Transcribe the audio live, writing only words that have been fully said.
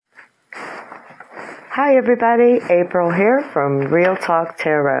Hi everybody, April here from Real Talk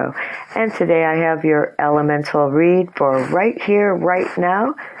Tarot, and today I have your elemental read for right here, right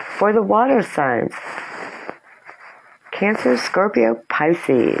now, for the water signs. Cancer, Scorpio,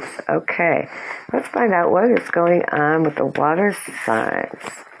 Pisces. Okay, let's find out what is going on with the water signs.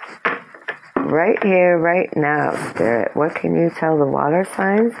 Right here, right now, Spirit. What can you tell the water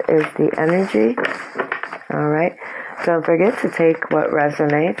signs is the energy? Alright. Don't forget to take what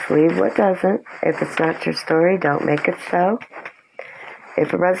resonates, leave what doesn't. If it's not your story, don't make it so.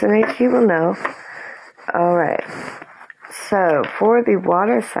 If it resonates, you will know. Alright. So, for the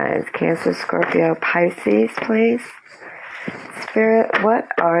water signs, Cancer, Scorpio, Pisces, please. Spirit, what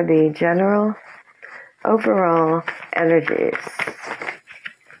are the general, overall energies?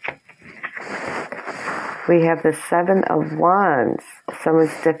 We have the Seven of Wands.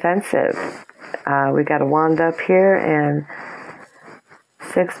 Someone's defensive. We got a wand up here and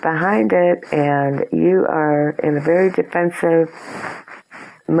 6 behind it, and you are in a very defensive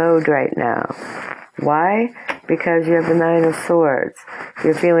mode right now. Why? Because you have the Nine of Swords.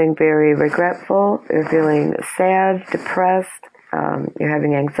 You're feeling very regretful, you're feeling sad, depressed, you're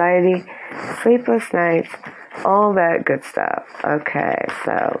having anxiety, sleepless nights, all that good stuff. Okay,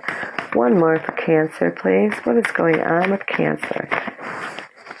 so one more for Cancer, please. What is going on with Cancer?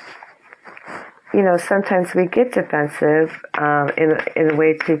 You know, sometimes we get defensive in a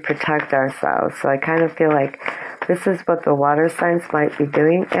way to protect ourselves. So I kind of feel like this is what the water signs might be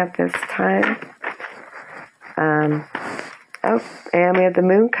doing at this time. And we have the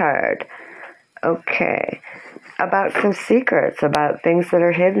Moon card. Okay. About some secrets, about things that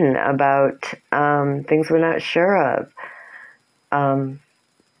are hidden, about things we're not sure of.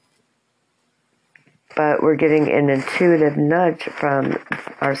 But we're getting an intuitive nudge from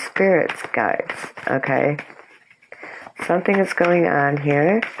our spirit's guides, okay? Something is going on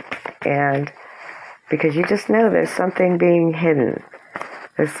here, and because you just know there's something being hidden.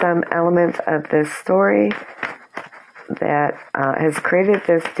 There's some element of this story that has created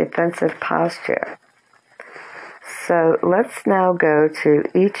this defensive posture. So let's now go to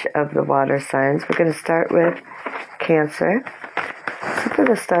each of the water signs. We're going to start with Cancer. So for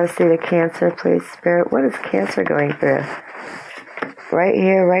the starseed of Cancer, please, Spirit, what is Cancer going through? Right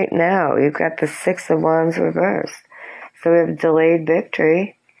here, right now, you've got the Six of Wands reversed. So we have delayed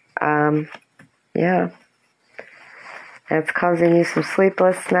victory. Yeah. That's causing you some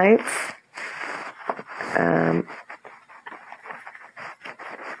sleepless nights.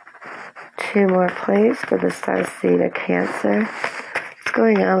 Two more, please, for the starseed of Cancer. What's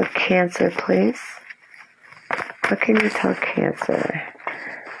going on with Cancer, please? What can you tell Cancer?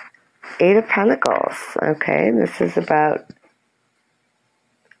 Eight of Pentacles. Okay, this is about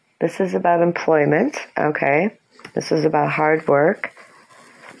employment. Okay, this is about hard work,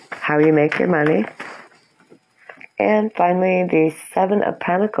 how you make your money. And finally, the Seven of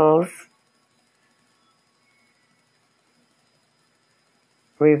Pentacles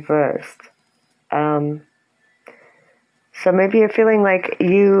reversed. So maybe you're feeling like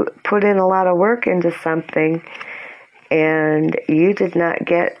you put in a lot of work into something and you did not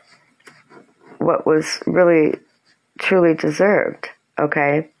get what was really, truly deserved,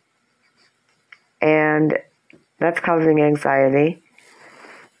 okay? And that's causing anxiety.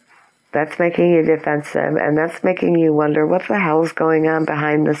 That's making you defensive, and that's making you wonder what the hell is going on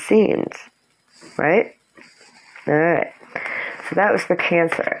behind the scenes, right? All right. So that was for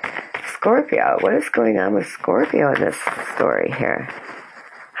Cancer. Scorpio, what is going on with Scorpio in this story here?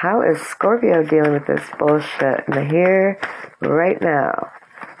 How is Scorpio dealing with this bullshit in the here, right now?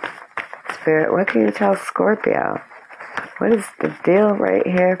 Spirit, what can you tell Scorpio? What is the deal right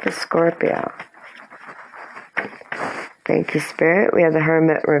here for Scorpio? Thank you, Spirit. We have the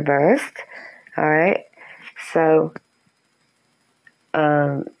Hermit reversed. All right. So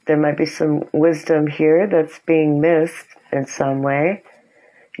there might be some wisdom here that's being missed in some way.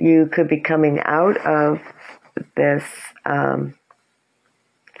 You could be coming out of this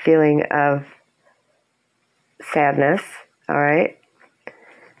feeling of sadness, all right?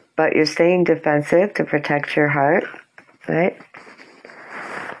 But you're staying defensive to protect your heart, right?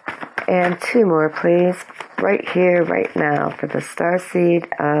 And two more, please. Right here, right now, for the starseed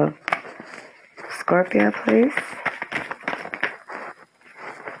of Scorpio, please.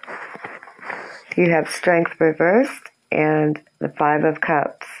 You have Strength reversed and the Five of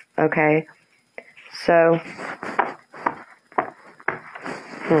Cups, okay? So,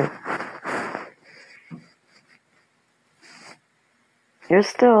 you're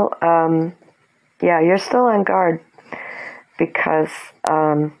still, you're still on guard because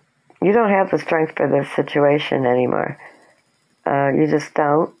you don't have the strength for this situation anymore. You just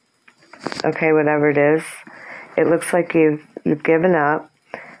don't. Okay, whatever it is. It looks like you've given up.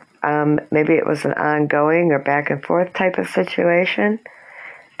 Maybe it was an ongoing or back and forth type of situation,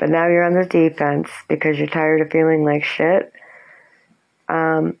 but now you're on the defense because you're tired of feeling like shit.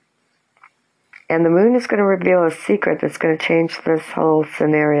 And the moon is going to reveal a secret that's going to change this whole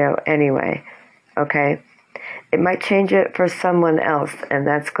scenario anyway. Okay? It might change it for someone else, and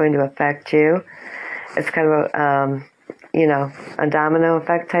that's going to affect you. It's kind of a domino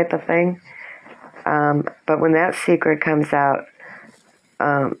effect type of thing. But when that secret comes out,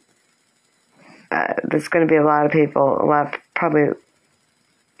 there's going to be a lot of people, probably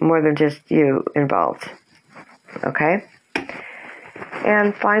more than just you involved. Okay?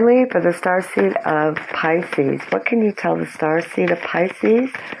 And finally, for the starseed of Pisces, what can you tell the starseed of Pisces?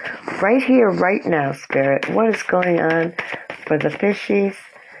 Right here, right now, Spirit, what is going on for the fishies?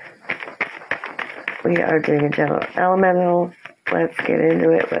 We are doing a general elemental. Let's get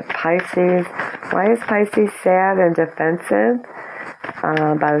into it with Pisces. Why is Pisces sad and defensive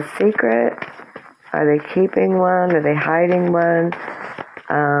about a secret? Are they keeping one? Are they hiding one?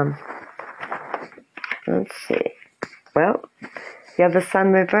 Let's see. Well, you have the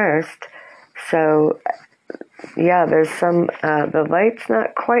sun reversed. So, yeah, there's some, the light's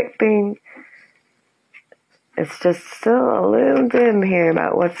not quite being, it's just still a little dim here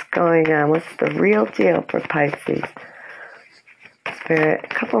about what's going on. What's the real deal for Pisces? Spirit, a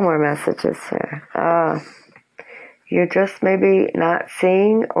couple more messages here. You're just maybe not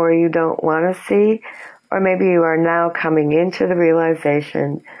seeing, or you don't want to see, or maybe you are now coming into the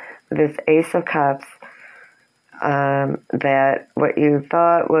realization with this Ace of Cups that what you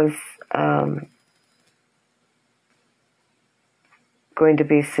thought was going to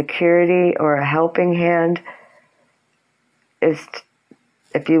be security or a helping hand is,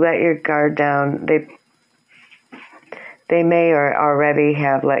 if you let your guard down, they may or already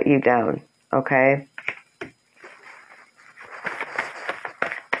have let you down, okay?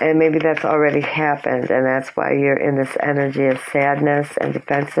 And maybe that's already happened, and that's why you're in this energy of sadness and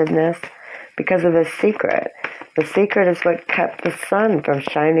defensiveness, because of this secret. The secret is what kept the sun from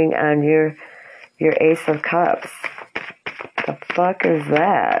shining on your Ace of Cups. The fuck is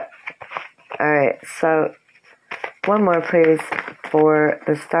that? Alright, so one more, please, for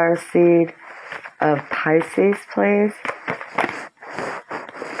the starseed of Pisces, please.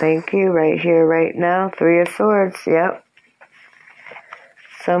 Thank you, right here, right now. 3 of Swords, yep.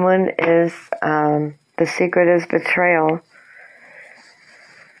 Someone is, the secret is betrayal.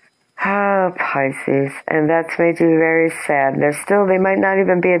 Oh, Pisces. And that's made you very sad. They might not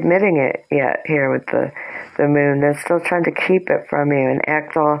even be admitting it yet here with the moon. They're still trying to keep it from you and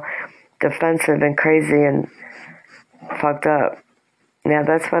act all defensive and crazy and fucked up. Now,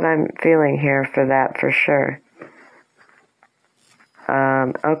 that's what I'm feeling here for that, for sure.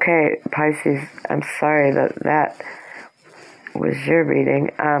 Okay, Pisces, I'm sorry that was your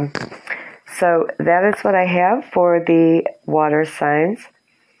reading. So that is what I have for the water signs.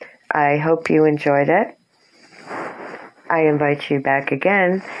 I hope you enjoyed it. I invite you back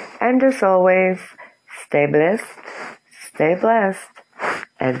again. And as always, stay blessed,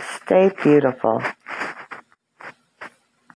 and stay beautiful.